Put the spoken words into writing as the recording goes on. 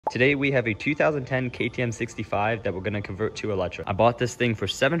Today we have a 2010 KTM 65 that we're gonna convert to electric. I bought this thing for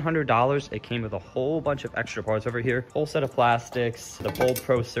 $700. It came with a whole bunch of extra parts over here. Whole set of plastics, the Bold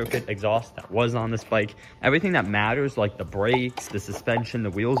Pro circuit exhaust that was on this bike. Everything that matters, like the brakes, the suspension, the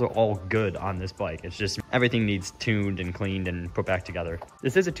wheels are all good on this bike. It's just everything needs tuned and cleaned and put back together.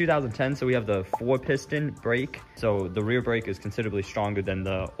 This is a 2010, so we have the 4-piston brake. So the rear brake is considerably stronger than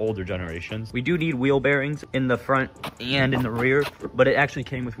the older generations. We do need wheel bearings in the front and in the rear, but it actually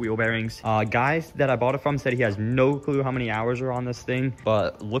came with wheel bearings. Guys that I bought it from said he has no clue how many hours are on this thing,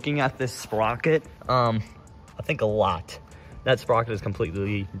 but looking at this sprocket, I think a lot. That sprocket is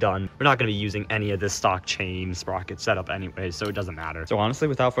completely done. We're not gonna be using any of this stock chain sprocket setup anyway, so it doesn't matter. So honestly,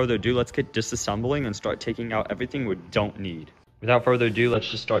 without further ado, let's get disassembling and start taking out everything we don't need. Without further ado, let's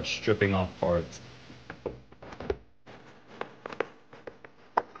just start stripping off parts.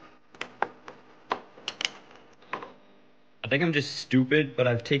 I think I'm just stupid, but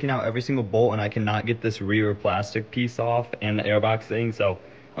I've taken out every single bolt and I cannot get this rear plastic piece off and the airbox thing, so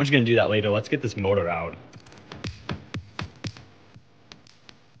I'm just gonna do that later. Let's get this motor out.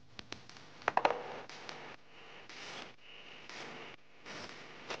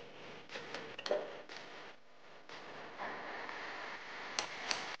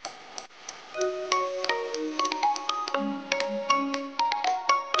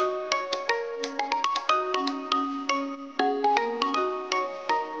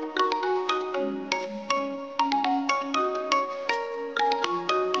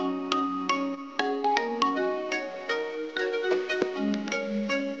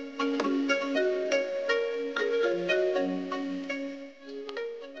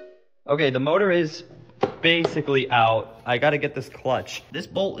 Okay, the motor is basically out. I gotta get this clutch. This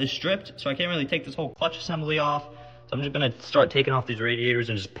bolt is stripped, so I can't really take this whole clutch assembly off. So I'm just gonna start taking off these radiators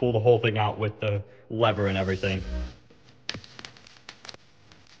and just pull the whole thing out with the lever and everything.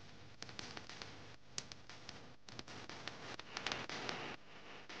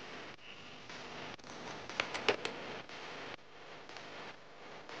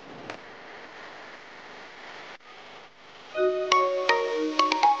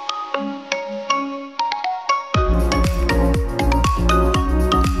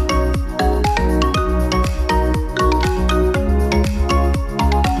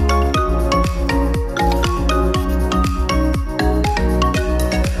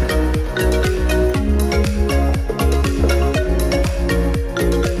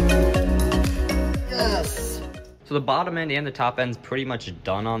 So the bottom end and the top end's pretty much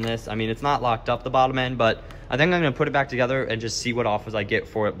done on this. I mean, it's not locked up, the bottom end, but I think I'm gonna put it back together and just see what offers I get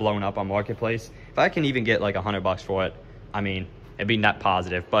for it blown up on Marketplace. If I can even get like $100 for it, I mean, it'd be net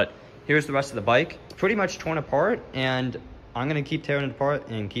positive. But here's the rest of the bike. It's pretty much torn apart, and I'm gonna keep tearing it apart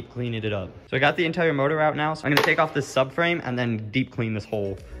and keep cleaning it up. So I got the entire motor out now, so I'm gonna take off this subframe and then deep clean this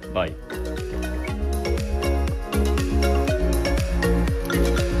whole bike.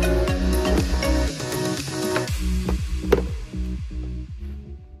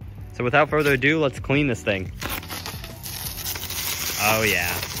 So without further ado, let's clean this thing. Oh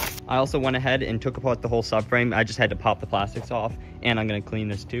yeah. I also went ahead and took apart the whole subframe. I just had to pop the plastics off, and I'm gonna clean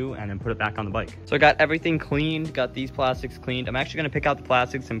this too and then put it back on the bike. So I got everything cleaned, got these plastics cleaned. I'm actually gonna pick out the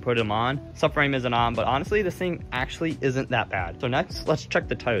plastics and put them on. Subframe isn't on, but honestly, this thing actually isn't that bad. So next, let's check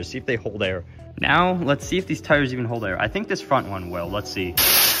the tires, see if they hold air. Now, let's see if these tires even hold air. I think this front one will, let's see.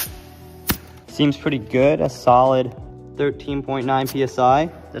 Seems pretty good, a solid 13.9 PSI.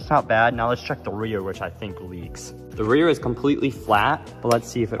 That's not bad. Now let's check the rear, which I think leaks. The rear is completely flat, but let's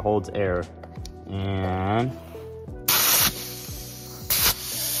see if it holds air. And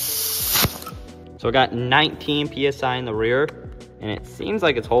so I got 19 PSI in the rear, and it seems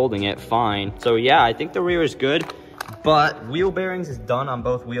like it's holding it fine. So yeah, I think the rear is good, but wheel bearings is done on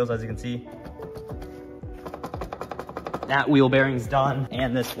both wheels, as you can see. That wheel bearing's done,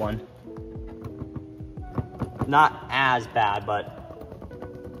 and this one. Not as bad, but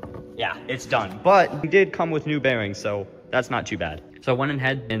yeah, it's done. But it did come with new bearings, so that's not too bad. So I went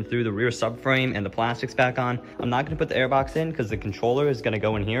ahead and threw the rear subframe and the plastics back on. I'm not gonna put the airbox in because the controller is gonna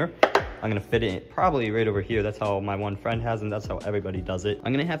go in here. I'm gonna fit it probably right over here. That's how my one friend has, and that's how everybody does it.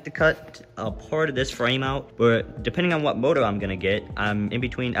 I'm gonna have to cut a part of this frame out, but depending on what motor I'm gonna get, I'm in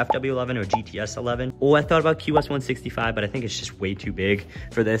between FW11 or GTS11. Or I thought about QS165, but I think it's just way too big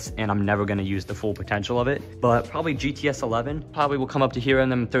for this, and I'm never gonna use the full potential of it. But probably GTS11 probably will come up to here in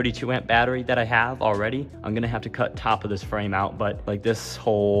them 32 amp battery that I have already. I'm gonna have to cut top of this frame out, but like this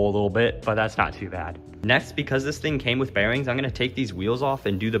whole little bit, but that's not too bad. Next, because this thing came with bearings, I'm gonna take these wheels off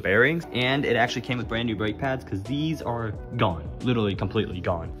and do the bearings. And it actually came with brand new brake pads because these are gone, literally completely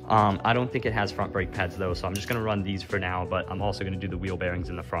gone. I don't think it has front brake pads though, so I'm just gonna run these for now, but I'm also gonna do the wheel bearings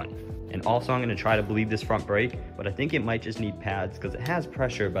in the front. And also I'm gonna try to bleed this front brake, but I think it might just need pads because it has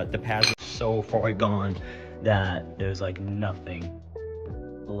pressure, but the pads are so far gone that there's like nothing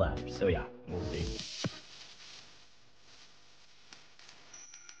left. So yeah, we'll see.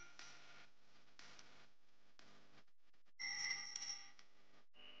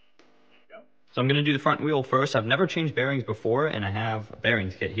 So I'm gonna do the front wheel first. I've never changed bearings before, and I have a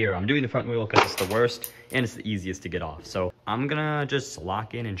bearings kit here. I'm doing the front wheel because it's the worst and it's the easiest to get off. So I'm gonna just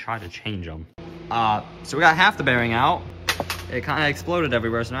lock in and try to change them. So we got half the bearing out. It kind of exploded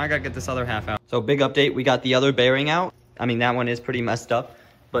everywhere, so now I gotta get this other half out. So big update, we got the other bearing out. I mean, that one is pretty messed up,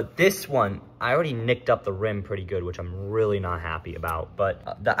 but this one, I already nicked up the rim pretty good, which I'm really not happy about.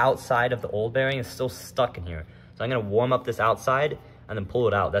 But the outside of the old bearing is still stuck in here. So I'm gonna warm up this outside and then pull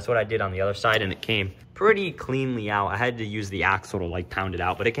it out. That's what I did on the other side, and it came pretty cleanly out. I had to use the axle to like pound it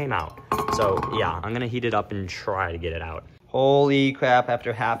out, but it came out. So yeah, I'm gonna heat it up and try to get it out. Holy crap,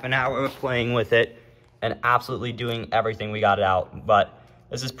 after half an hour of playing with it and absolutely doing everything, we got it out. But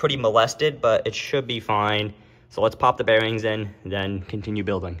this is pretty molested, but it should be fine. So let's pop the bearings in, then continue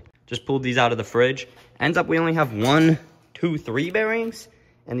building. Just pulled these out of the fridge. Ends up we only have 1, 2, 3 bearings,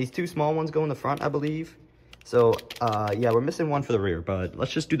 and these 2 small ones go in the front, I believe. So, yeah, we're missing 1 for the rear, but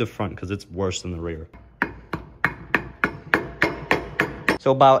let's just do the front because it's worse than the rear.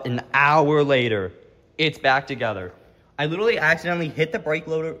 So about an hour later, it's back together. I literally accidentally hit the brake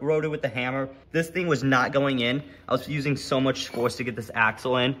rotor with the hammer. This thing was not going in. I was using so much force to get this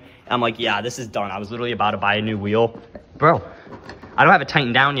axle in. And I'm like, yeah, this is done. I was literally about to buy a new wheel. Bro, I don't have it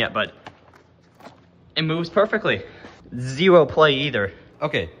tightened down yet, but it moves perfectly. Zero play either.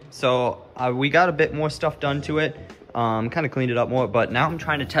 Okay, so we got a bit more stuff done to it. Kind of cleaned it up more, but now I'm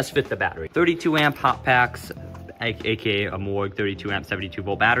trying to test fit the battery. 32 amp hot packs, aka a Morg 32 amp 72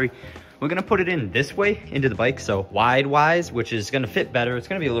 volt battery. We're gonna put it in this way into the bike, so wide-wise, which is gonna fit better. It's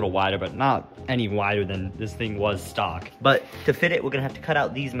gonna be a little wider, but not any wider than this thing was stock. But to fit it, we're gonna have to cut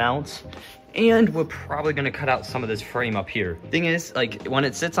out these mounts, and we're probably gonna cut out some of this frame up here. Thing is, like, when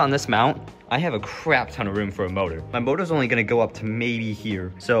it sits on this mount, I have a crap ton of room for a motor. My motor's only gonna go up to maybe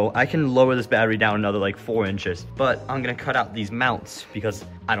here, so I can lower this battery down another like 4 inches. But I'm gonna cut out these mounts because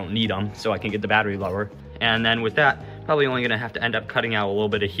I don't need them, so I can get the battery lower. And then with that, probably only gonna have to end up cutting out a little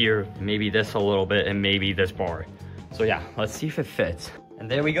bit of here, maybe this a little bit, and maybe this bar. So yeah, let's see if it fits. And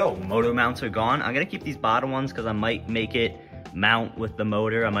there we go, motor mounts are gone. I'm gonna keep these bottom ones because I might make it mount with the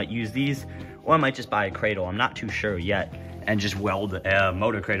motor. I might use these, or I might just buy a cradle. I'm not too sure yet, and just weld a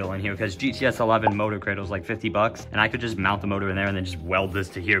motor cradle in here because GTS 11 motor cradle is like 50 bucks, and I could just mount the motor in there and then just weld this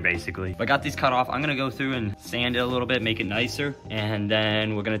to here basically. But I got these cut off. I'm gonna go through and sand it a little bit, make it nicer, and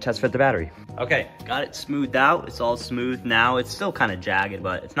then we're gonna test fit the battery. Okay, got it smoothed out. It's all smooth now. It's still kind of jagged,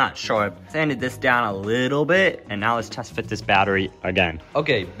 but it's not sharp. Sanded this down a little bit, and now let's test fit this battery again.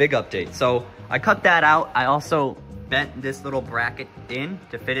 Okay, big update. So I cut that out. I also bent this little bracket in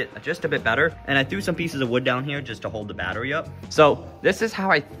to fit it just a bit better, and I threw some pieces of wood down here just to hold the battery up. So this is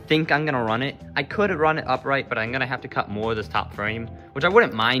how I think I'm gonna run it. I could run it upright, but I'm gonna have to cut more of this top frame, which I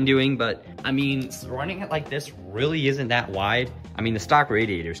wouldn't mind doing, but I mean, running it like this really isn't that wide. I mean, the stock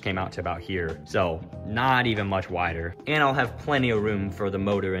radiators came out to about here, so not even much wider. And I'll have plenty of room for the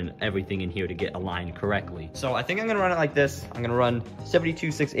motor and everything in here to get aligned correctly. So I think I'm gonna run it like this. I'm gonna run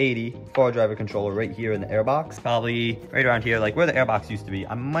 72680 forward driver controller right here in the airbox, probably right around here, like where the airbox used to be.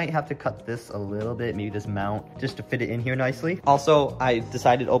 I might have to cut this a little bit, maybe this mount, just to fit it in here nicely. Also, I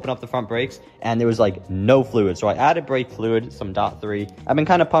decided to open up the front brakes, and there was like no fluid, so I added brake fluid, some .3. I've been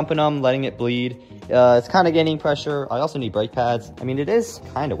kind of pumping them, letting it bleed. It's kind of gaining pressure. I also need brake pads. I mean, it is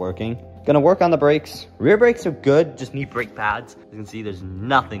kind of working. Gonna work on the brakes. Rear brakes are good, just need brake pads. As you can see, there's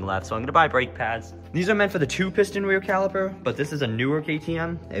nothing left, so I'm gonna buy brake pads. These are meant for the 2-piston rear caliper, but this is a newer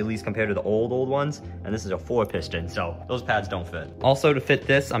KTM, at least compared to the old ones, and this is a 4-piston, so those pads don't fit. Also, to fit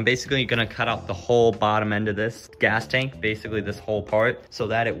this, I'm basically gonna cut out the whole bottom end of this gas tank, basically this whole part, so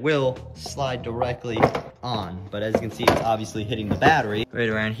that it will slide directly on. But as you can see, it's obviously hitting the battery right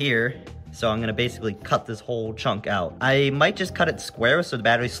around here. So I'm gonna basically cut this whole chunk out. I might just cut it square so the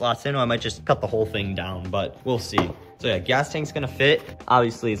battery slots in, or I might just cut the whole thing down, but we'll see. So yeah, gas tank's gonna fit.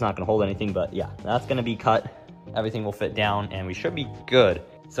 Obviously it's not gonna hold anything, but yeah, that's gonna be cut. Everything will fit down and we should be good.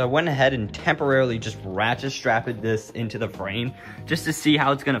 So I went ahead and temporarily just ratchet strapped this into the frame just to see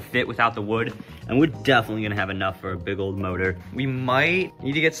how it's gonna fit without the wood. And we're definitely gonna have enough for a big old motor. We might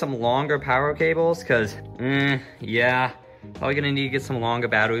need to get some longer power cables, cause yeah, Probably gonna need to get some longer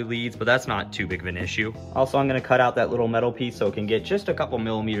battery leads, but that's not too big of an issue. Also, I'm gonna cut out that little metal piece so it can get just a couple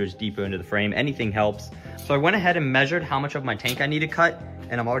millimeters deeper into the frame. Anything helps. So I went ahead and measured how much of my tank I need to cut,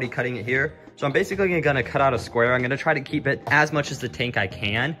 and I'm already cutting it here. So I'm basically gonna cut out a square. I'm gonna try to keep it as much as the tank I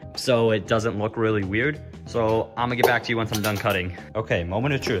can so it doesn't look really weird. So I'm gonna get back to you once I'm done cutting. Okay,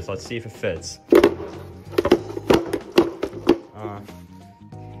 moment of truth. Let's see if it fits.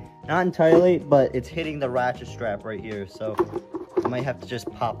 Not entirely, but it's hitting the ratchet strap right here, so I might have to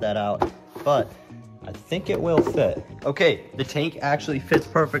just pop that out, but I think it will fit. Okay, the tank actually fits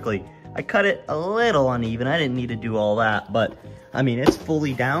perfectly. I cut it a little uneven. I didn't need to do all that, but I mean, it's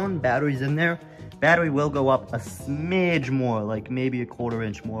fully down. Battery's in there. Battery will go up a smidge more, like maybe a 1/4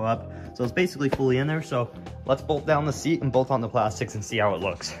 inch more up. So it's basically fully in there. So let's bolt down the seat and bolt on the plastics and see how it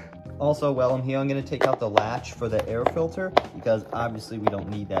looks. Also, while I'm here, I'm gonna take out the latch for the air filter because obviously we don't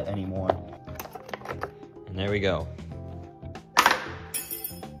need that anymore. And there we go.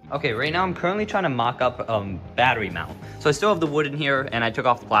 Okay, right now I'm currently trying to mock up battery mount. So I still have the wood in here and I took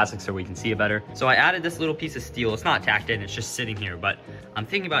off the plastic so we can see it better. So I added this little piece of steel. It's not tacked in, it's just sitting here, but I'm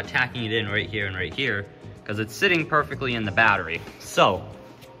thinking about tacking it in right here and right here because it's sitting perfectly in the battery. So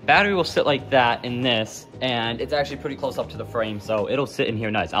battery will sit like that in this, and it's actually pretty close up to the frame, so it'll sit in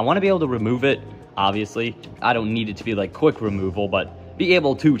here nice. I want to be able to remove it, obviously. I don't need it to be like quick removal, but be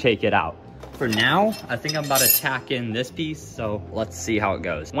able to take it out. For now, I think I'm about to tack in this piece, so let's see how it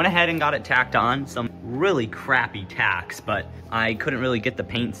goes. Went ahead and got it tacked on, some really crappy tacks, but I couldn't really get the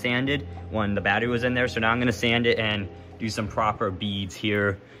paint sanded when the battery was in there, so now I'm gonna sand it and do some proper beads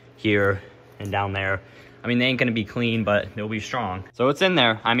here, here, and down there. I mean, they ain't gonna be clean, but they'll be strong. So it's in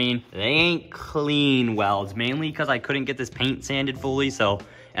there. I mean, they ain't clean welds, mainly because I couldn't get this paint sanded fully, so,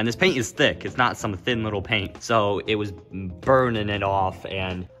 and this paint is thick. It's not some thin little paint. So it was burning it off,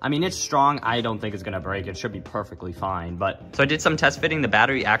 and I mean, it's strong. I don't think it's gonna break. It should be perfectly fine, but, so I did some test fitting. The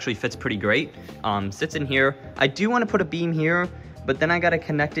battery actually fits pretty great. Sits in here. I do wanna put a beam here, but then I gotta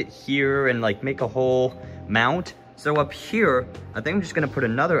connect it here and like make a whole mount. So up here, I think I'm just gonna put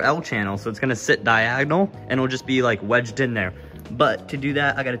another L channel, so it's gonna sit diagonal and it'll just be like wedged in there. But to do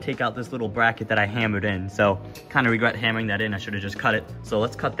that, I gotta take out this little bracket that I hammered in. So kind of regret hammering that in. I should have just cut it. So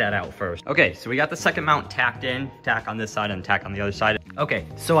let's cut that out first. Okay, so we got the second mount tacked in, tack on this side and tack on the other side. Okay,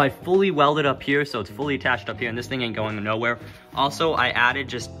 so I fully welded up here, so it's fully attached up here, and this thing ain't going nowhere. Also, I added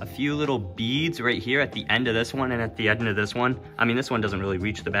just a few little beads right here at the end of this one and at the end of this one. I mean, this one doesn't really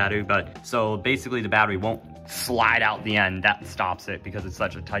reach the battery, but so basically the battery won't slide out the end. That stops it because it's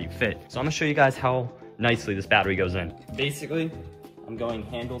such a tight fit. So I'm gonna show you guys how nicely this battery goes in. Basically, I'm going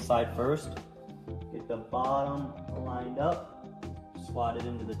handle side first. Get the bottom lined up, slide it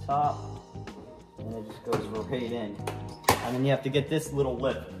into the top, and it just goes right in. And then you have to get this little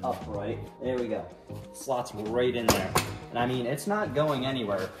lip upright. There we go. Slots right in there. And I mean, it's not going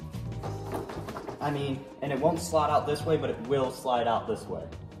anywhere. I mean, and it won't slide out this way, but it will slide out this way.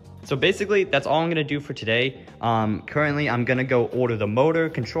 So basically, that's all I'm gonna do for today. Currently, I'm gonna go order the motor,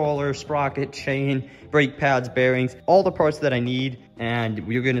 controller, sprocket, chain, brake pads, bearings, all the parts that I need, and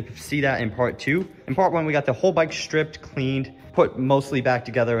we're gonna see that in part 2. In part 1, we got the whole bike stripped, cleaned, put mostly back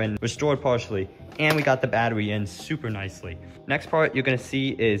together and restored partially, and we got the battery in super nicely. Next part you're gonna see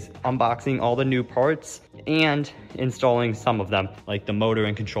is unboxing all the new parts and installing some of them, like the motor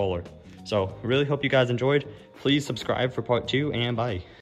and controller. So really hope you guys enjoyed. Please subscribe for part 2, and bye.